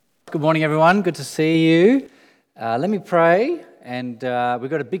Good morning, everyone. Good to see you. Let me pray, and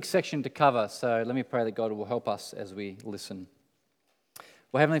we've got a big section to cover, so let me pray that God will help us as we listen.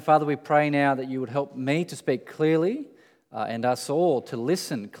 Well, Heavenly Father, we pray now that you would help me to speak clearly and us all to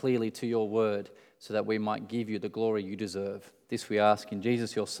listen clearly to your word so that we might give you the glory you deserve. This we ask in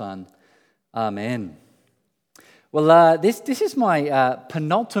Jesus, your Son. Amen. Well, this is my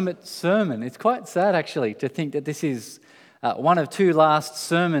penultimate sermon. It's quite sad, actually, to think that this is one of two last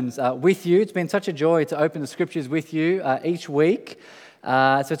sermons with you. It's been such a joy to open the scriptures with you each week.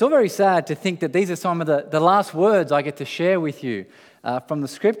 So it's all very sad to think that these are some of the last words I get to share with you from the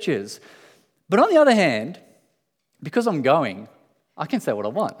scriptures. But on the other hand, because I'm going, I can say what I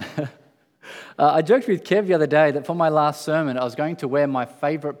want. I joked with Kev the other day that for my last sermon, I was going to wear my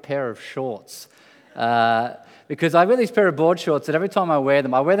favorite pair of shorts. Because I've got these pair of board shorts that every time I wear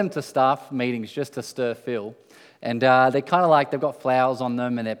them to staff meetings just to stir Phil. And they're kind of like, they've got flowers on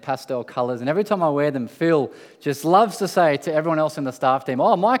them and they're pastel colours. And every time I wear them, Phil just loves to say to everyone else in the staff team,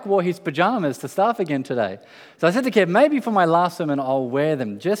 "Oh, Mike wore his pajamas to staff again today." So I said to Kev, maybe for my last sermon, I'll wear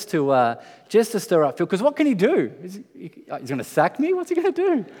them just to stir up Phil. Because what can he do? He's going to sack me? What's he going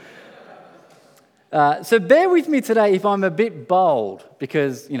to do? So bear with me today if I'm a bit bold,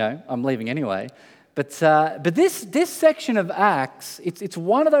 because, I'm leaving anyway. But this section of Acts, it's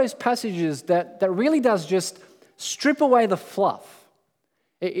one of those passages that really does just strip away the fluff.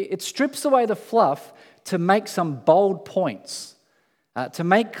 It strips away the fluff to make some bold points, to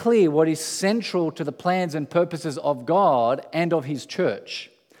make clear what is central to the plans and purposes of God and of His church.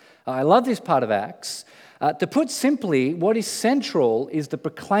 I love this part of Acts. To put simply, what is central is the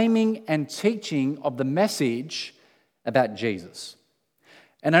proclaiming and teaching of the message about Jesus.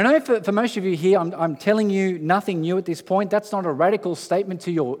 And I know for most of you here, I'm telling you nothing new at this point. That's not a radical statement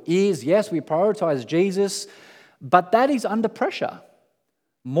to your ears. Yes, we prioritize Jesus, but that is under pressure.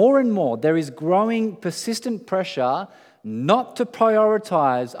 More and more, there is growing, persistent pressure not to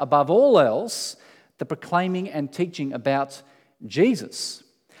prioritize above all else the proclaiming and teaching about Jesus.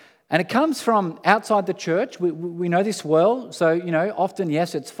 And it comes from outside the church. We know this well. So, often,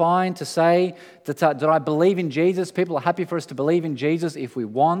 yes, it's fine to say that I believe in Jesus. People are happy for us to believe in Jesus if we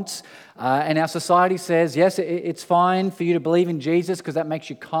want. And our society says, yes, it's fine for you to believe in Jesus because that makes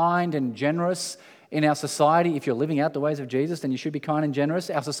you kind and generous. In our society, if you're living out the ways of Jesus, then you should be kind and generous.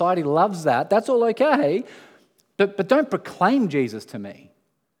 Our society loves that. That's all okay. But don't proclaim Jesus to me.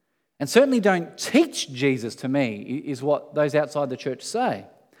 And certainly don't teach Jesus to me, is what those outside the church say.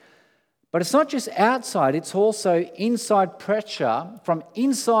 But it's not just outside, it's also inside pressure from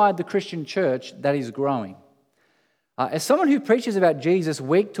inside the Christian church that is growing. As someone who preaches about Jesus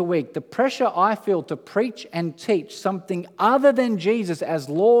week to week, the pressure I feel to preach and teach something other than Jesus as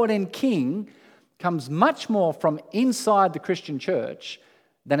Lord and King comes much more from inside the Christian church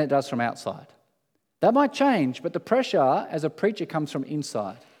than it does from outside. That might change, but the pressure as a preacher comes from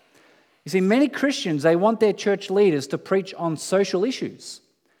inside. You see, many Christians, they want their church leaders to preach on social issues.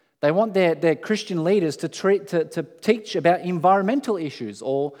 They want their Christian leaders to teach about environmental issues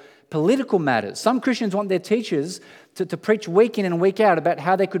or political matters. Some Christians want their teachers to preach week in and week out about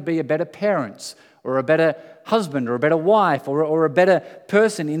how they could be a better parent or a better husband or a better wife or a better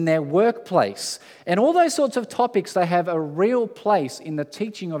person in their workplace. And all those sorts of topics, they have a real place in the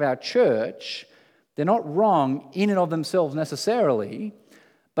teaching of our church. They're not wrong in and of themselves necessarily.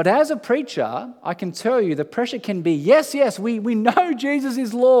 But as a preacher, I can tell you the pressure can be, yes, we know Jesus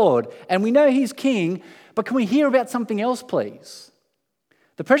is Lord and we know He's King, but can we hear about something else, please?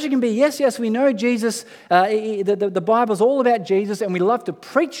 The pressure can be, yes, we know Jesus, the Bible's all about Jesus and we love to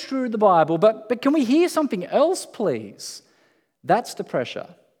preach through the Bible, but can we hear something else, please? That's the pressure.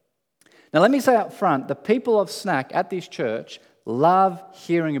 Now, let me say up front, the people of Snack at this church love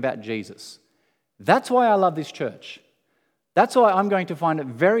hearing about Jesus. That's why I love this church. That's why I'm going to find it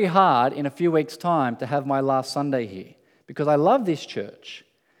very hard in a few weeks' time to have my last Sunday here, because I love this church.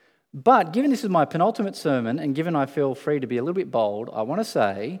 But given this is my penultimate sermon, and given I feel free to be a little bit bold, I want to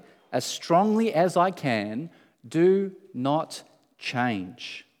say, as strongly as I can, do not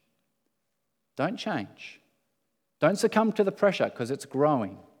change. Don't change. Don't succumb to the pressure, because it's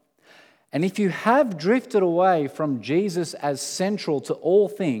growing. And if you have drifted away from Jesus as central to all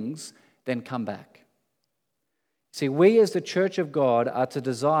things, then come back. See, we as the church of God are to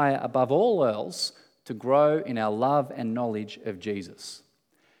desire above all else to grow in our love and knowledge of Jesus.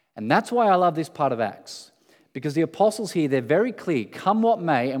 And that's why I love this part of Acts. Because the apostles here, they're very clear, come what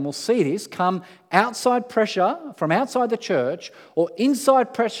may, and we'll see this, come outside pressure from outside the church or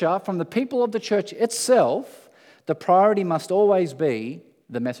inside pressure from the people of the church itself, the priority must always be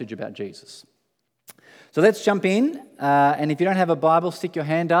the message about Jesus. So let's jump in. And if you don't have a Bible, stick your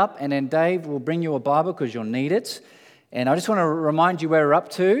hand up, and then Dave will bring you a Bible because you'll need it. And I just want to remind you where we're up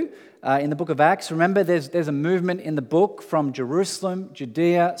to in the book of Acts. Remember, there's a movement in the book from Jerusalem,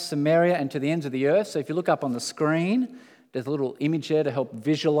 Judea, Samaria, and to the ends of the earth. So if you look up on the screen, there's a little image there to help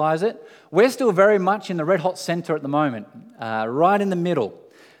visualize it. We're still very much in the red-hot center at the moment, right in the middle.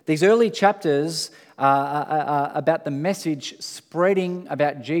 These early chapters are about the message spreading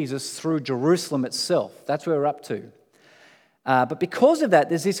about Jesus through Jerusalem itself. That's where we're up to. But because of that,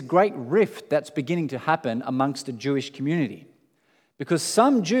 there's this great rift that's beginning to happen amongst the Jewish community. Because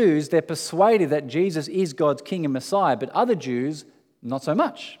some Jews, they're persuaded that Jesus is God's King and Messiah, but other Jews, not so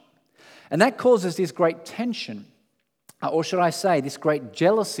much. And that causes this great tension, or should I say, this great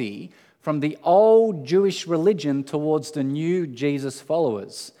jealousy from the old Jewish religion towards the new Jesus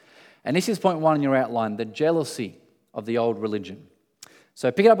followers. And this is point 1 in your outline, the jealousy of the old religion.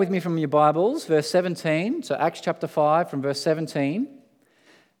 So pick it up with me from your Bibles, verse 17. So Acts chapter 5 from verse 17.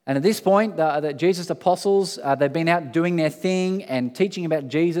 And at this point, the Jesus' apostles, they've been out doing their thing and teaching about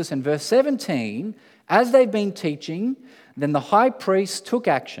Jesus. And verse 17, as they've been teaching, then the high priest took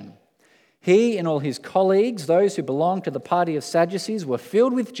action. He and all his colleagues, those who belonged to the party of Sadducees, were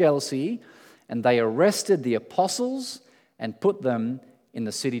filled with jealousy, and they arrested the apostles and put them in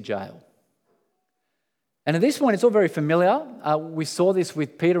the city jail. And at this point, it's all very familiar. We saw this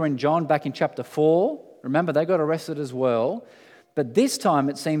with Peter and John back in chapter 4. Remember, they got arrested as well. But this time,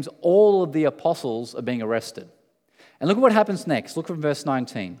 it seems all of the apostles are being arrested. And look at what happens next. Look from verse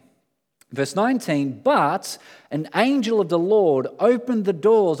 19. Verse 19, but an angel of the Lord opened the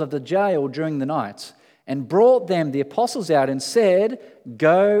doors of the jail during the night and brought them, the apostles, out and said,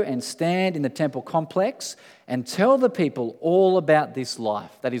 go and stand in the temple complex and tell the people all about this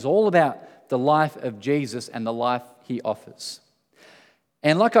life. That is all about the life of Jesus and the life he offers.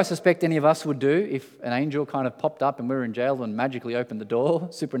 And like I suspect any of us would do, if an angel kind of popped up and we were in jail and magically opened the door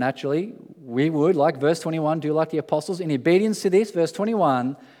supernaturally, we would, like verse 21, do like the apostles. In obedience to this, verse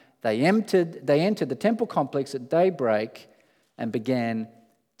 21, they entered the temple complex at daybreak and began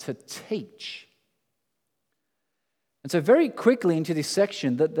to teach. And so very quickly into this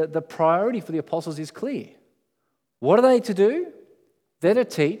section, the priority for the apostles is clear. What are they to do? They're to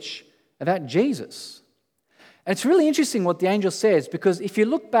teach about Jesus. And it's really interesting what the angel says, because if you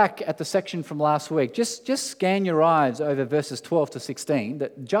look back at the section from last week, just scan your eyes over verses 12 to 16,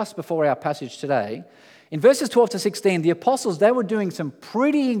 that just before our passage today. In verses 12 to 16, the apostles, they were doing some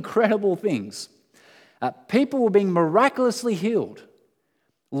pretty incredible things. People were being miraculously healed.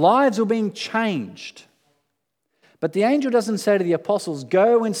 Lives were being changed. But the angel doesn't say to the apostles,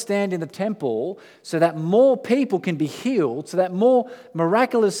 go and stand in the temple so that more people can be healed, so that more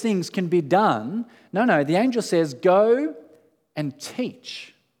miraculous things can be done. No, the angel says, go and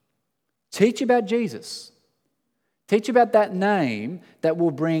teach. Teach about Jesus. Teach about that name that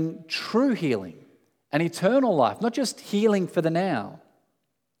will bring true healing and eternal life, not just healing for the now.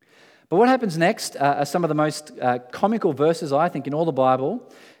 But what happens next are some of the most comical verses, I think, in all the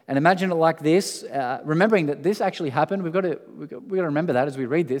Bible. And imagine it like this, remembering that this actually happened. We've got to remember that as we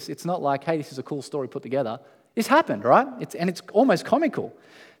read this. It's not like, hey, this is a cool story put together. This happened, right? It's almost comical.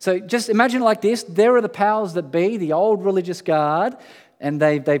 So just imagine it like this. There are the powers that be, the old religious guard, and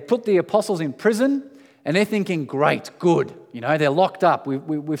they put the apostles in prison, and they're thinking, great, good. They're locked up.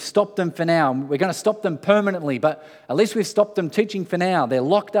 We've stopped them for now. We're going to stop them permanently, but at least we've stopped them teaching for now. They're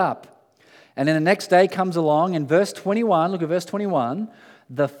locked up. And then the next day comes along, and verse 21, look at verse 21,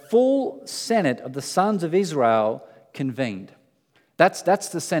 the full Senate of the sons of Israel convened. That's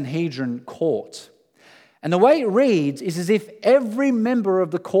the Sanhedrin court. And the way it reads is as if every member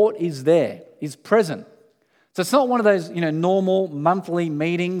of the court is there, is present. So it's not one of those, normal monthly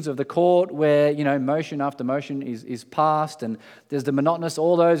meetings of the court where, motion after motion is passed and there's the monotonous,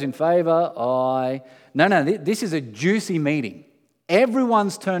 all those in favour, aye. No, this is a juicy meeting.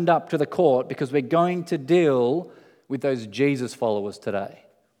 Everyone's turned up to the court because we're going to deal with those Jesus followers today.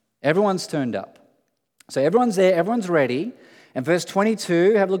 Everyone's turned up. So everyone's there, everyone's ready. And verse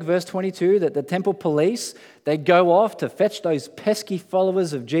 22, have a look at verse 22, that the temple police, they go off to fetch those pesky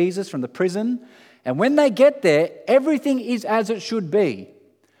followers of Jesus from the prison. And when they get there, everything is as it should be.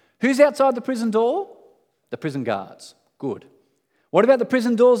 Who's outside the prison door? The prison guards. Good. What about the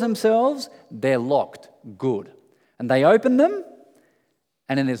prison doors themselves? They're locked. Good. And they open them,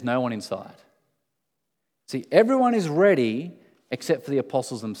 and then there's no one inside. See, everyone is ready except for the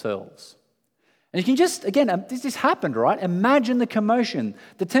apostles themselves. And you can just, again, this happened, right? Imagine the commotion.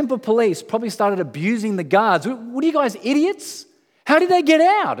 The temple police probably started abusing the guards. What are you guys, idiots? How did they get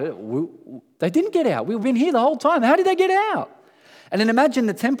out? They didn't get out. We've been here the whole time. How did they get out? And then imagine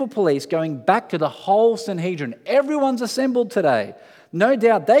the temple police going back to the whole Sanhedrin. Everyone's assembled today. No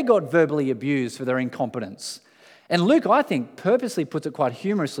doubt they got verbally abused for their incompetence. And Luke, I think, purposely puts it quite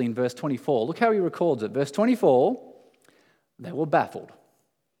humorously in verse 24. Look how he records it. Verse 24, they were baffled.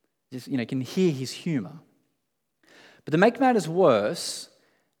 Just, you can hear his humor. But to make matters worse,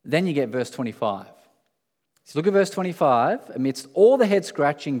 then you get verse 25. So look at verse 25. Amidst all the head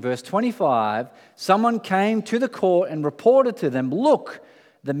scratching, verse 25, someone came to the court and reported to them, "Look,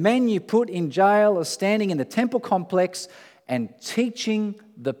 the men you put in jail are standing in the temple complex and teaching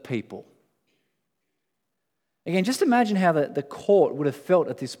the people." Again, just imagine how the court would have felt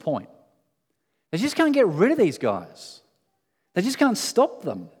at this point. They just can't get rid of these guys. They just can't stop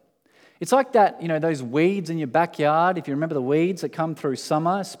them. It's like that, those weeds in your backyard. If you remember the weeds that come through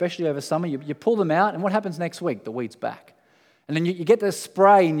summer, especially over summer, you pull them out, and what happens next week? The weed's back. And then you get the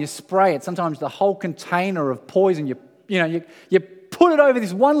spray, and you spray it. Sometimes the whole container of poison, you put it over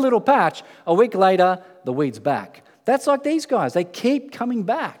this one little patch. A week later, the weed's back. That's like these guys. They keep coming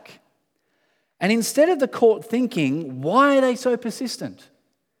back. And instead of the court thinking, why are they so persistent?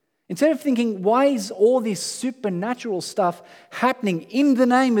 Instead of thinking, why is all this supernatural stuff happening in the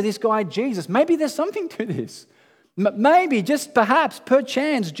name of this guy Jesus? Maybe there's something to this. Maybe, just perhaps,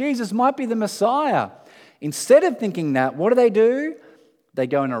 perchance, Jesus might be the Messiah. Instead of thinking that, what do? They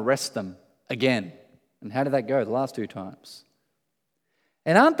go and arrest them again. And how did that go the last 2 times?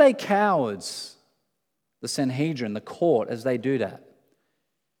 And aren't they cowards, the Sanhedrin, the court, as they do that?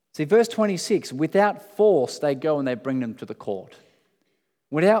 See, verse 26, without force, they go and they bring them to the court.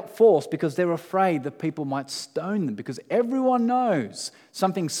 Without force, because they're afraid that people might stone them, because everyone knows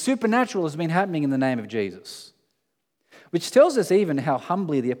something supernatural has been happening in the name of Jesus. Which tells us even how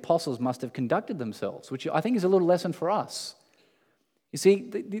humbly the apostles must have conducted themselves, which I think is a little lesson for us. You see,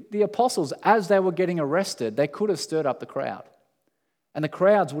 the apostles, as they were getting arrested, they could have stirred up the crowd. And the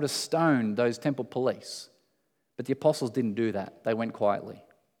crowds would have stoned those temple police. But the apostles didn't do that. They went quietly.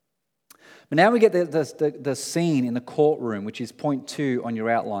 But now we get the scene in the courtroom, which is point 2 on your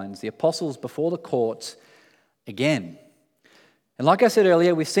outlines. The apostles before the court again. And like I said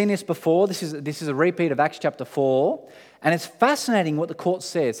earlier, we've seen this before. This is a repeat of Acts chapter 4. And it's fascinating what the court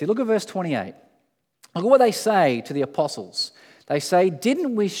says. See, look at verse 28. Look at what they say to the apostles. They say,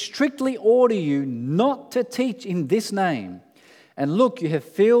 "Didn't we strictly order you not to teach in this name? And look, you have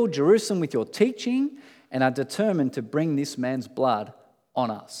filled Jerusalem with your teaching and are determined to bring this man's blood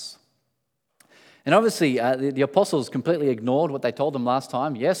on us." And obviously, the apostles completely ignored what they told them last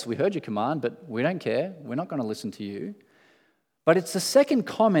time. Yes, we heard your command, but we don't care. We're not going to listen to you. But it's the second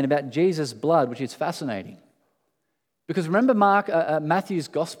comment about Jesus' blood, which is fascinating. Because remember Matthew's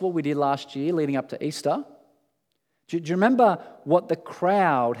gospel we did last year leading up to Easter? Do you remember what the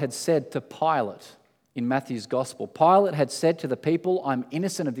crowd had said to Pilate in Matthew's gospel? Pilate had said to the people, "I'm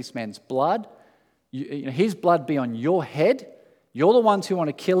innocent of this man's blood. His blood be on your head. You're the ones who want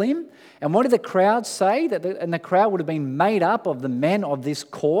to kill him." And what did the crowd say? And the crowd would have been made up of the men of this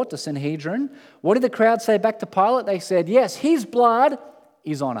court, the Sanhedrin. What did the crowd say back to Pilate? They said, "Yes, his blood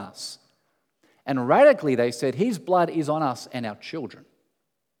is on us." And radically they said, "His blood is on us and our children."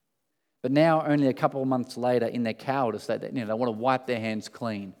 But now, only a couple of months later, in their cowardice, they want to wipe their hands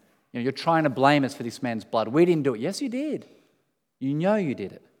clean. You're trying to blame us for this man's blood. We didn't do it. Yes, you did. You know you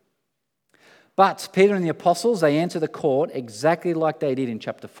did it. But Peter and the apostles, they enter the court exactly like they did in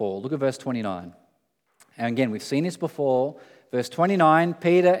chapter 4. Look at verse 29. And again, we've seen this before. Verse 29,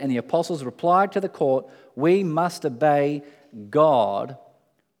 Peter and the apostles replied to the court, "We must obey God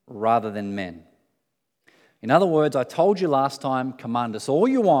rather than men." In other words, I told you last time, command us all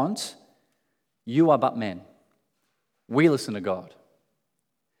you want. You are but men. We listen to God.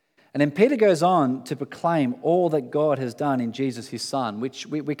 And then Peter goes on to proclaim all that God has done in Jesus, his Son, which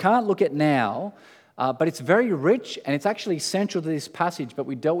we can't look at now, but it's very rich and it's actually central to this passage, but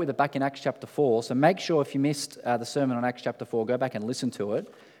we dealt with it back in Acts chapter 4. So make sure if you missed the sermon on Acts chapter 4, go back and listen to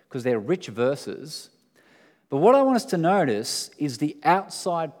it because they're rich verses. But what I want us to notice is the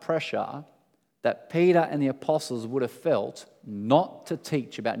outside pressure that Peter and the apostles would have felt not to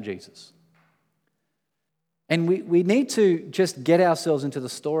teach about Jesus. And we need to just get ourselves into the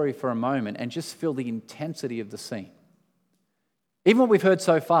story for a moment and just feel the intensity of the scene. Even what we've heard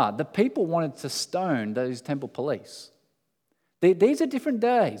so far, the people wanted to stone those temple police. These are different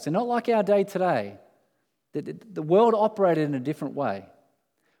days. They're not like our day today. The world operated in a different way.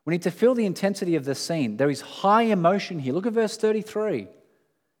 We need to feel the intensity of the scene. There is high emotion here. Look at verse 33.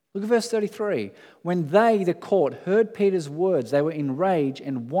 Look at verse 33. When they, the court, heard Peter's words, they were enraged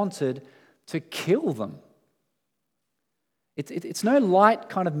and wanted to kill them. It's no light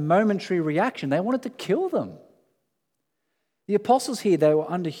kind of momentary reaction. They wanted to kill them. The apostles here, they were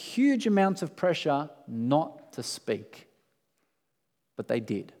under huge amounts of pressure not to speak, but they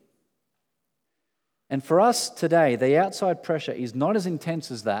did. And for us today, the outside pressure is not as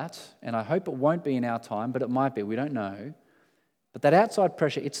intense as that, and I hope it won't be in our time, but it might be, we don't know. But that outside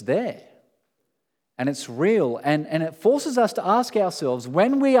pressure, it's there. And it's real, and it forces us to ask ourselves,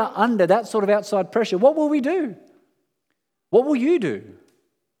 when we are under that sort of outside pressure, what will we do? What will you do?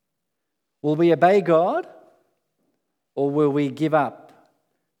 Will we obey God, or will we give up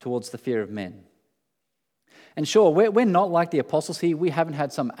towards the fear of men? And sure, we're not like the apostles here. We haven't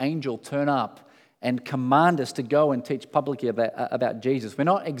had some angel turn up and command us to go and teach publicly about Jesus. We're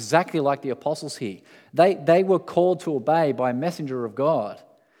not exactly like the apostles here. They were called to obey by a messenger of God.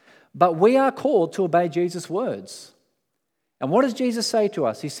 But we are called to obey Jesus' words. And what does Jesus say to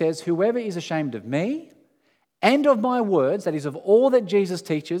us? He says, whoever is ashamed of me and of my words, that is of all that Jesus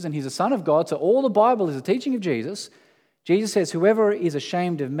teaches, and he's the Son of God, so all the Bible is a teaching of Jesus. Jesus says, whoever is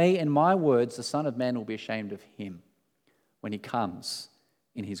ashamed of me and my words, the Son of Man will be ashamed of him when he comes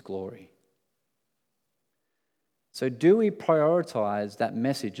in his glory. So do we prioritize that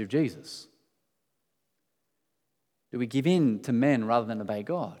message of Jesus? Do we give in to men rather than obey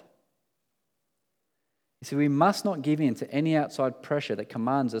God? You see, we must not give in to any outside pressure that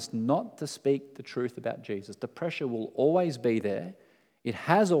commands us not to speak the truth about Jesus. The pressure will always be there. It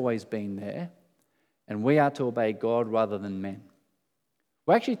has always been there. And we are to obey God rather than men.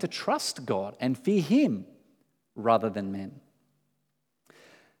 We're actually to trust God and fear him rather than men.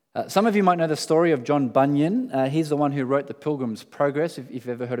 Some of you might know the story of John Bunyan. He's the one who wrote The Pilgrim's Progress, if you've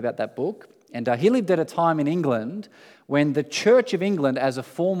ever heard about that book. And he lived at a time in England when the Church of England as a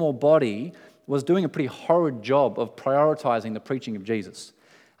formal body was doing a pretty horrid job of prioritising the preaching of Jesus.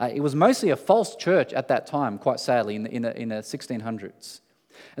 It was mostly a false church at that time, quite sadly, in the 1600s.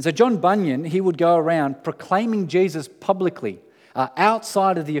 And so John Bunyan, he would go around proclaiming Jesus publicly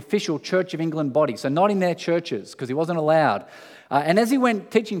outside of the official Church of England body, so not in their churches, because he wasn't allowed. And as he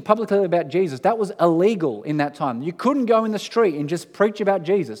went teaching publicly about Jesus, that was illegal in that time. You couldn't go in the street and just preach about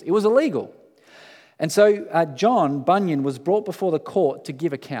Jesus. It was illegal. And so John Bunyan was brought before the court to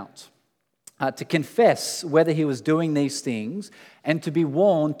give account, to confess whether he was doing these things and to be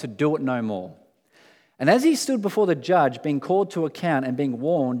warned to do it no more. And as he stood before the judge, being called to account and being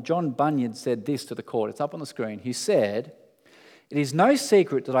warned, John Bunyan said this to the court. It's up on the screen. He said, "It is no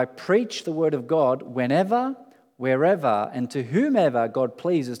secret that I preach the word of God whenever, wherever, and to whomever God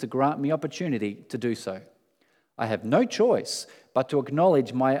pleases to grant me opportunity to do so. I have no choice but to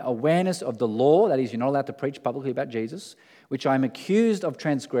acknowledge my awareness of the law," that is, you're not allowed to preach publicly about Jesus, "which I am accused of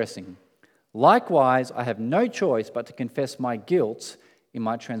transgressing. Likewise, I have no choice but to confess my guilt in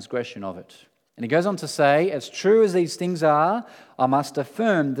my transgression of it." And he goes on to say, "As true as these things are, I must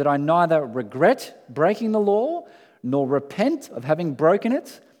affirm that I neither regret breaking the law nor repent of having broken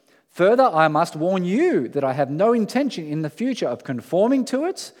it. Further, I must warn you that I have no intention in the future of conforming to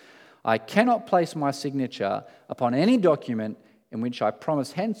it. I cannot place my signature upon any document in which I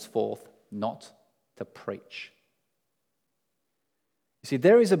promise henceforth not to preach." You see,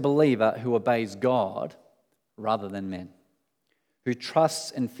 there is a believer who obeys God rather than men, who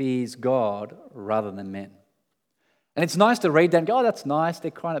trusts and fears God rather than men. And it's nice to read that and go, oh, that's nice.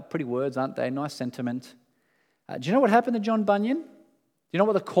 They're kind of pretty words, aren't they? Nice sentiment. Do you know what happened to John Bunyan? Do you know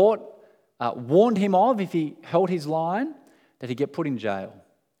what the court warned him of if he held his line? That he'd get put in jail.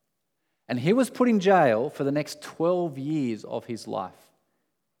 And he was put in jail for the next 12 years of his life.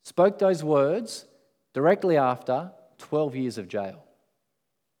 Spoke those words directly after 12 years of jail.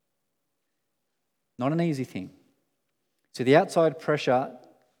 Not an easy thing. So the outside pressure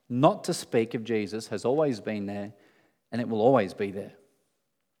not to speak of Jesus has always been there, and it will always be there.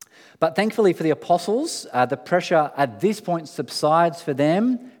 But thankfully for the apostles, the pressure at this point subsides for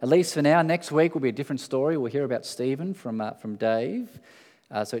them, at least for now. Next week will be a different story. We'll hear about Stephen from Dave.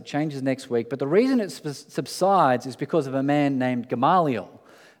 So it changes next week. But the reason it subsides is because of a man named Gamaliel.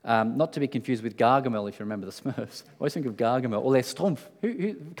 Not to be confused with Gargamel, if you remember the Smurfs. I always think of Gargamel. Or Les Schtroumpfs.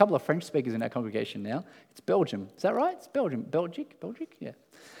 A couple of French speakers in our congregation now. It's Belgium. Is that right? It's Belgium. Belgic? Yeah.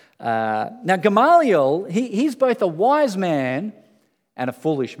 Now, Gamaliel, he's both a wise man and a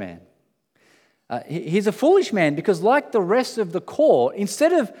foolish man. He's a foolish man because, like the rest of the court,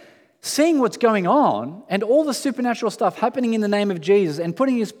 instead of seeing what's going on and all the supernatural stuff happening in the name of Jesus and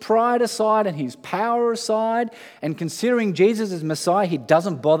putting his pride aside and his power aside and considering Jesus as Messiah, he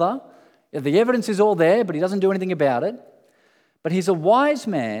doesn't bother. The evidence is all there, but he doesn't do anything about it. But he's a wise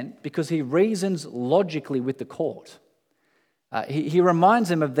man because he reasons logically with the court. He reminds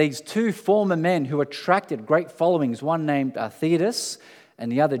them of these two former men who attracted great followings, one named Theudas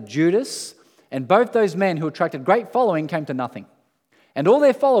and the other Judas. And both those men who attracted great following came to nothing. And all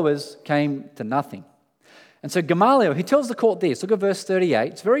their followers came to nothing. And so Gamaliel, he tells the court this. Look at verse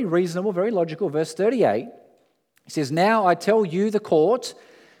 38. It's very reasonable, very logical. Verse 38, he says, "Now I tell you, the court,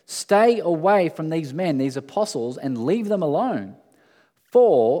 stay away from these men, these apostles, and leave them alone.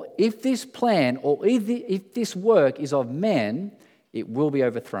 For if this plan or if this work is of men, it will be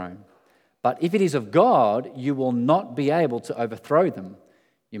overthrown. But if it is of God, you will not be able to overthrow them.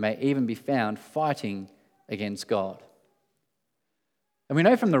 You may even be found fighting against God." And we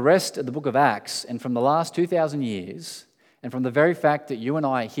know from the rest of the book of Acts and from the last 2,000 years, and from the very fact that you and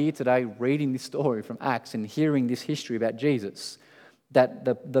I are here today reading this story from Acts and hearing this history about Jesus, that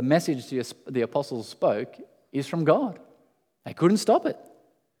the message the apostles spoke is from God. They couldn't stop it.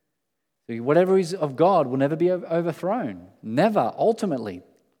 Whatever is of God will never be overthrown. Never, ultimately.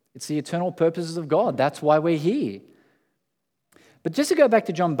 It's the eternal purposes of God. That's why we're here. But just to go back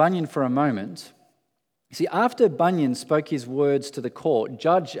to John Bunyan for a moment, you see, after Bunyan spoke his words to the court,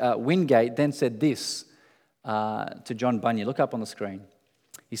 Judge Wingate then said this to John Bunyan. Look up on the screen.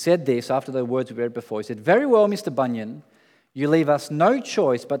 He said this after the words we read before. He said, "Very well, Mr. Bunyan, you leave us no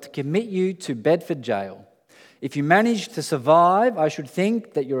choice but to commit you to Bedford jail. If you manage to survive, I should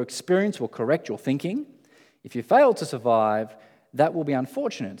think that your experience will correct your thinking. If you fail to survive, that will be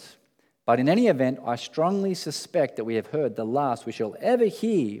unfortunate. But in any event, I strongly suspect that we have heard the last we shall ever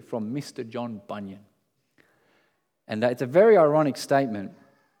hear from Mr. John Bunyan." And it's a very ironic statement,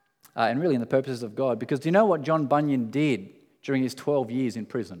 and really in the purposes of God, because do you know what John Bunyan did during his 12 years in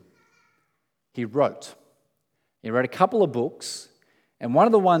prison? He wrote. He wrote a couple of books, and one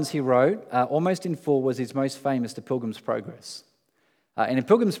of the ones he wrote, almost in full, was his most famous, The Pilgrim's Progress. And in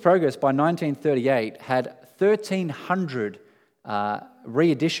Pilgrim's Progress, by 1938, had 1,300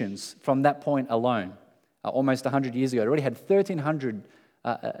 re-editions from that point alone, almost 100 years ago. It already had 1,300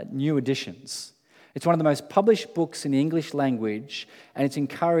 new editions. It's one of the most published books in the English language, and it's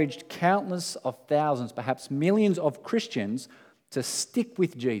encouraged countless of thousands, perhaps millions of Christians to stick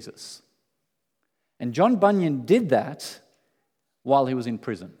with Jesus. And John Bunyan did that while he was in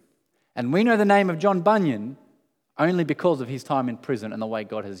prison. And we know the name of John Bunyan only because of his time in prison and the way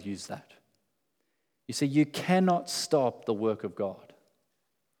God has used that. You see, you cannot stop the work of God.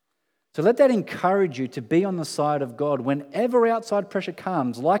 So let that encourage you to be on the side of God whenever outside pressure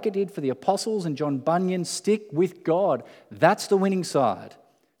comes, like it did for the apostles and John Bunyan. Stick with God. That's the winning side.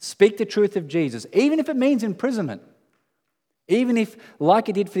 Speak the truth of Jesus, even if it means imprisonment. Even if, like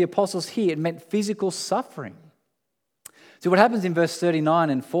it did for the apostles here, it meant physical suffering. So what happens in verse 39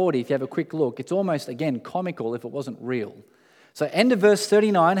 and 40, if you have a quick look, it's almost, again, comical if it wasn't real. So end of verse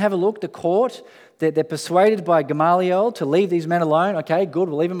 39, have a look. The court, they're persuaded by Gamaliel to leave these men alone. Okay, good,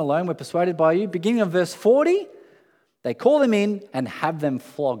 we'll leave them alone. We're persuaded by you. Beginning of verse 40, they call them in and have them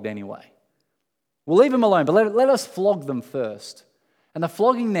flogged anyway. We'll leave them alone, but let us flog them first. And the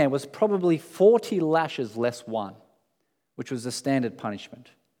flogging there was probably 40 lashes less one, which was the standard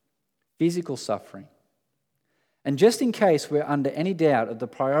punishment. Physical suffering. And just in case we're under any doubt of the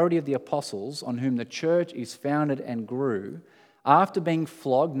priority of the apostles on whom the church is founded and grew, after being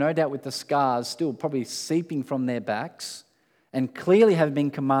flogged, no doubt with the scars still probably seeping from their backs, and clearly have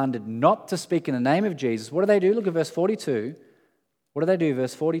been commanded not to speak in the name of Jesus, what do? Look at verse 42. What do they do?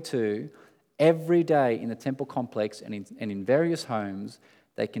 Verse 42, every day in the temple complex and in various homes,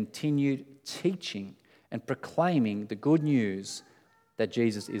 they continued teaching and proclaiming the good news that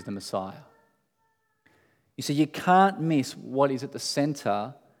Jesus is the Messiah. You see, you can't miss what is at the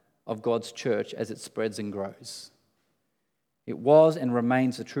center of God's church as it spreads and grows. It was and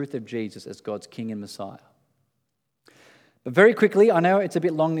remains the truth of Jesus as God's King and Messiah. But very quickly, I know it's a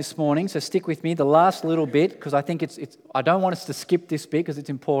bit long this morning, so stick with me. The last little bit, because I think I don't want us to skip this bit because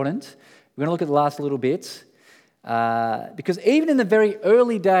it's important. We're going to look at the last little bit. Because even in the very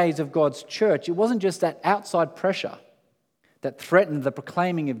early days of God's church, it wasn't just that outside pressure that threatened the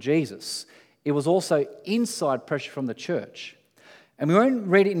proclaiming of Jesus. It was also inside pressure from the church. And we won't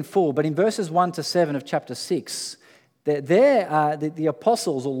read it in full, but in verses 1 to 7 of chapter 6, the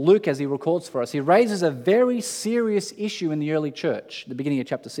apostles, or Luke as he records for us, he raises a very serious issue in the early church, the beginning of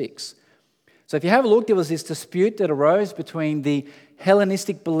chapter 6. So if you have a look, there was this dispute that arose between the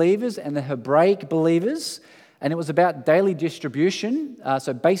Hellenistic believers and the Hebraic believers, and it was about daily distribution,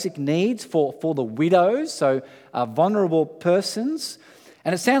 so basic needs for the widows, so vulnerable persons.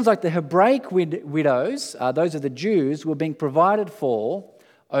 And it sounds like the Hebraic widows, those of the Jews, were being provided for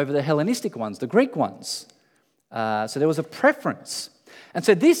over the Hellenistic ones, the Greek ones. So there was a preference. And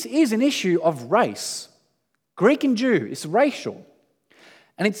so this is an issue of race. Greek and Jew, it's racial.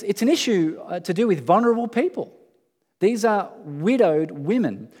 And it's an issue to do with vulnerable people. These are widowed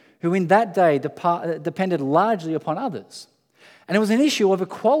women who in that day depended largely upon others. And it was an issue of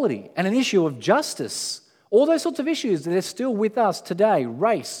equality and an issue of justice. All those sorts of issues that are still with us today: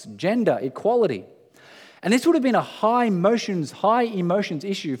 race, gender, equality. And this would have been a high emotions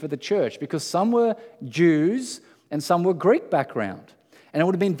issue for the church, because some were Jews and some were Greek background. And it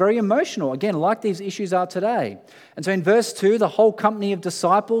would have been very emotional, again, like these issues are today. And so in verse 2, the whole company of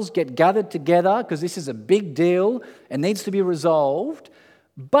disciples get gathered together because this is a big deal and needs to be resolved.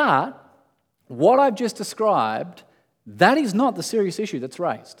 But what I've just described, that is not the serious issue that's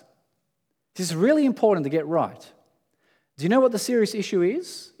raised. This is really important to get right. Do you know what the serious issue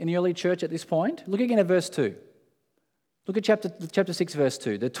is in the early church at this point? Look again at verse 2. Look at chapter 6, verse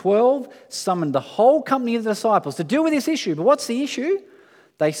 2. The 12 summoned the whole company of the disciples to deal with this issue. But what's the issue?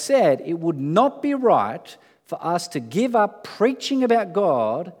 They said it would not be right for us to give up preaching about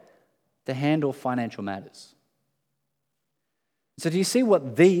God to handle financial matters. So do you see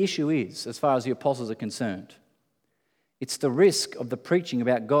what the issue is as far as the apostles are concerned? It's the risk of the preaching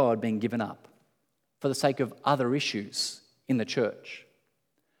about God being given up for the sake of other issues in the church.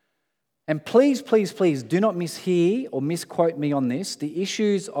 And please, please, please do not mishear or misquote me on this. The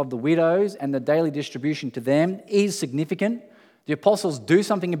issues of the widows and the daily distribution to them is significant. The apostles do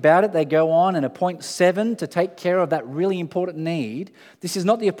something about it. They go on and appoint 7 to take care of that really important need. This is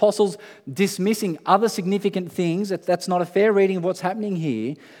not the apostles dismissing other significant things. That's not a fair reading of what's happening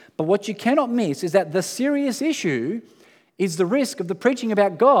here. But what you cannot miss is that the serious issue is the risk of the preaching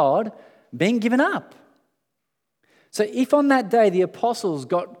about God being given up. So if on that day the apostles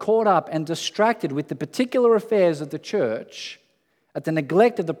got caught up and distracted with the particular affairs of the church at the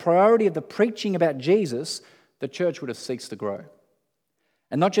neglect of the priority of the preaching about Jesus, the church would have ceased to grow.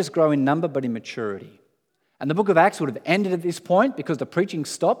 And not just grow in number, but in maturity. And the book of Acts would have ended at this point because the preaching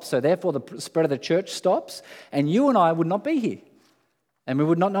stops, so therefore the spread of the church stops, and you and I would not be here. And we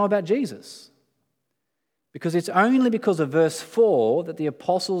would not know about Jesus. Because it's only because of verse 4 that the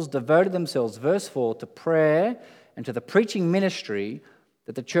apostles devoted themselves, verse 4, to prayer and to the preaching ministry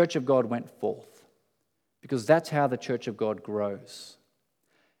that the church of God went forth. Because that's how the church of God grows.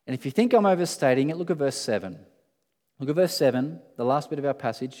 And if you think I'm overstating it, look at verse 7. Look at verse 7, the last bit of our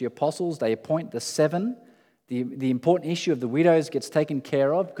passage. The apostles, they appoint the 7. The important issue of the widows gets taken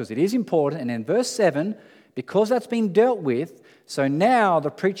care of because it is important. And in verse 7, because that's been dealt with, so now the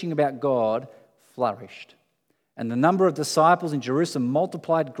preaching about God flourished. And the number of disciples in Jerusalem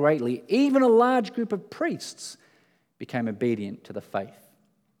multiplied greatly. Even a large group of priests became obedient to the faith.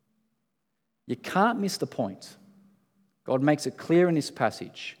 You can't miss the point. God makes it clear in this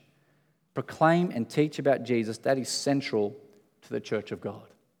passage. Proclaim and teach about Jesus. That is central to the church of God.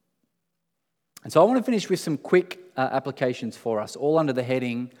 And so I want to finish with some quick applications for us, all under the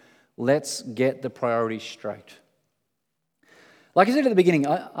heading, let's get the priorities straight. Like I said at the beginning,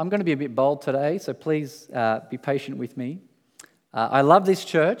 I'm going to be a bit bold today, so please be patient with me. I love this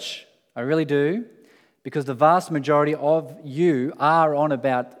church, I really do, because the vast majority of you are on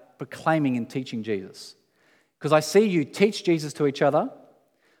about proclaiming and teaching Jesus. Because I see you teach Jesus to each other.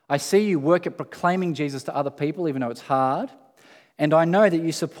 I see you work at proclaiming Jesus to other people, even though it's hard. And I know that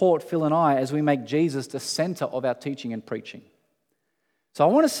you support Phil and I as we make Jesus the center of our teaching and preaching. So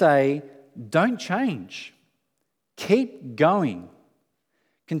I want to say, don't change. Keep going.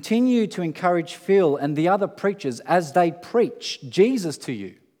 Continue to encourage Phil and the other preachers as they preach Jesus to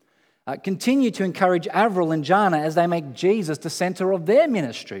you. Continue to encourage Avril and Jana as they make Jesus the center of their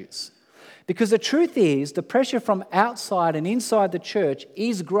ministries. Because the truth is, the pressure from outside and inside the church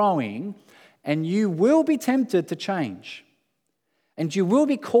is growing, and you will be tempted to change. And you will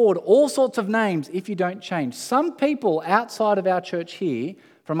be called all sorts of names if you don't change. Some people outside of our church here,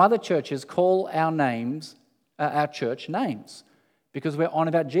 from other churches, call our church names, because we're on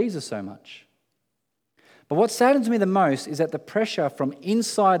about Jesus so much. But what saddens me the most is that the pressure from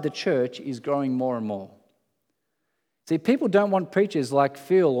inside the church is growing more and more. See, people don't want preachers like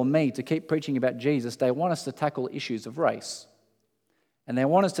Phil or me to keep preaching about Jesus. They want us to tackle issues of race. And they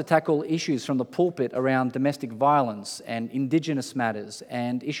want us to tackle issues from the pulpit around domestic violence and Indigenous matters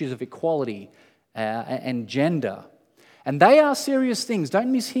and issues of equality and gender. And they are serious things.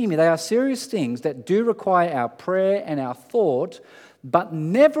 Don't mishear me. They are serious things that do require our prayer and our thought, but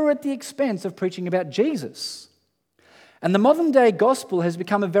never at the expense of preaching about Jesus. And the modern day gospel has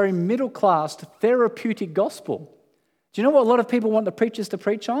become a very middle-class, therapeutic gospel. Do you know what a lot of people want the preachers to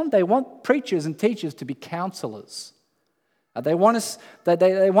preach on? They want preachers and teachers to be counselors. They want the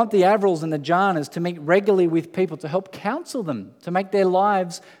Avrils and the Janas to meet regularly with people to help counsel them, to make their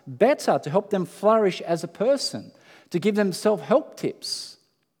lives better, to help them flourish as a person, to give them self-help tips.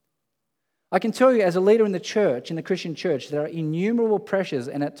 I can tell you as a leader in the church, in the Christian church, there are innumerable pressures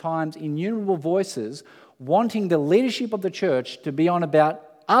and at times innumerable voices wanting the leadership of the church to be on about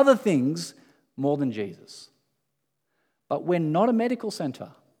other things more than Jesus. But we're not a medical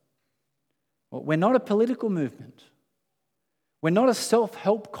center. We're not a political movement. We're not a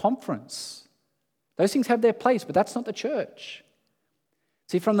self-help conference. Those things have their place, but that's not the church.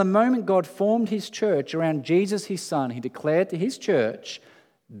 See, from the moment God formed his church around Jesus, his son, he declared to his church,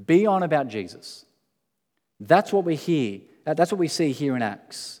 be on about Jesus. That's what we hear. That's what we see here in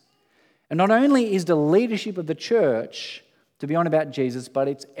Acts. And not only is the leadership of the church to be on about Jesus, but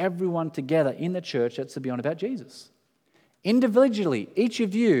it's everyone together in the church that's to be on about Jesus. Individually, each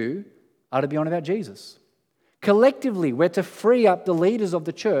of you are to be on about Jesus. Collectively, we're to free up the leaders of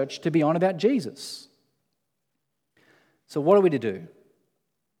the church to be on about Jesus. So what are we to do?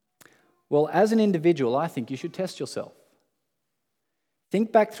 Well, as an individual, I think you should test yourself.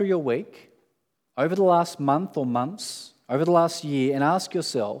 Think back through your week, over the last month or months, over the last year, and ask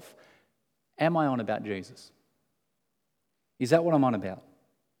yourself, am I on about Jesus? Is that what I'm on about?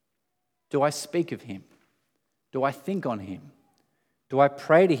 Do I speak of him? Do I think on him? Do I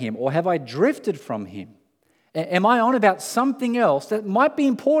pray to him? Or have I drifted from him? Am I on about something else that might be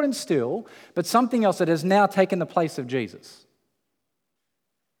important still, but something else that has now taken the place of Jesus?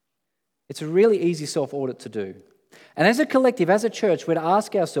 It's a really easy self-audit to do. And as a collective, as a church, we're to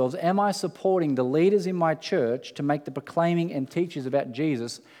ask ourselves, am I supporting the leaders in my church to make the proclaiming and teachers about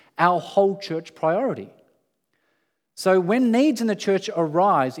Jesus our whole church priority? So when needs in the church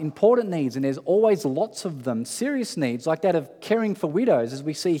arise, important needs, and there's always lots of them, serious needs, like that of caring for widows, as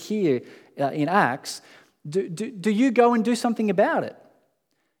we see here in Acts, do you go and do something about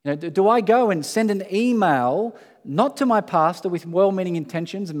it? Do I go and send an email, not to my pastor with well-meaning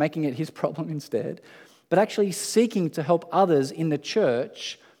intentions and making it his problem instead, but actually seeking to help others in the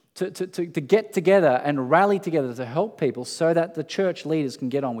church to get together and rally together to help people so that the church leaders can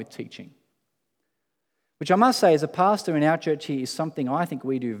get on with teaching? Which I must say, as a pastor in our church here, is something I think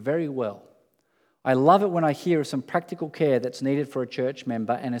we do very well. I love it when I hear of some practical care that's needed for a church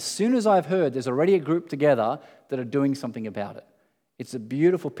member, and as soon as I've heard there's already a group together that are doing something about it. It's a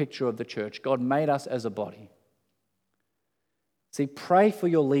beautiful picture of the church. God made us as a body. See, pray for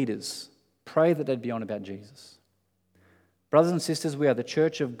your leaders. Pray that they'd be on about Jesus. Brothers and sisters, we are the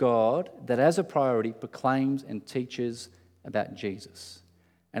church of God that as a priority proclaims and teaches about Jesus.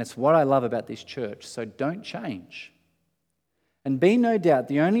 And it's what I love about this church, so don't change. And be no doubt,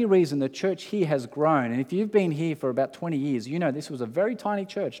 the only reason the church here has grown, and if you've been here for about 20 years, you know this was a very tiny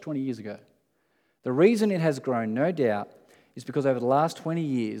church 20 years ago. The reason it has grown, no doubt, is because over the last 20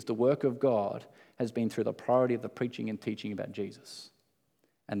 years, the work of God has been through the priority of the preaching and teaching about Jesus.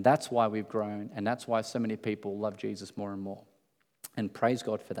 And that's why we've grown, and that's why so many people love Jesus more and more. And praise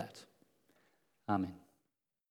God for that. Amen.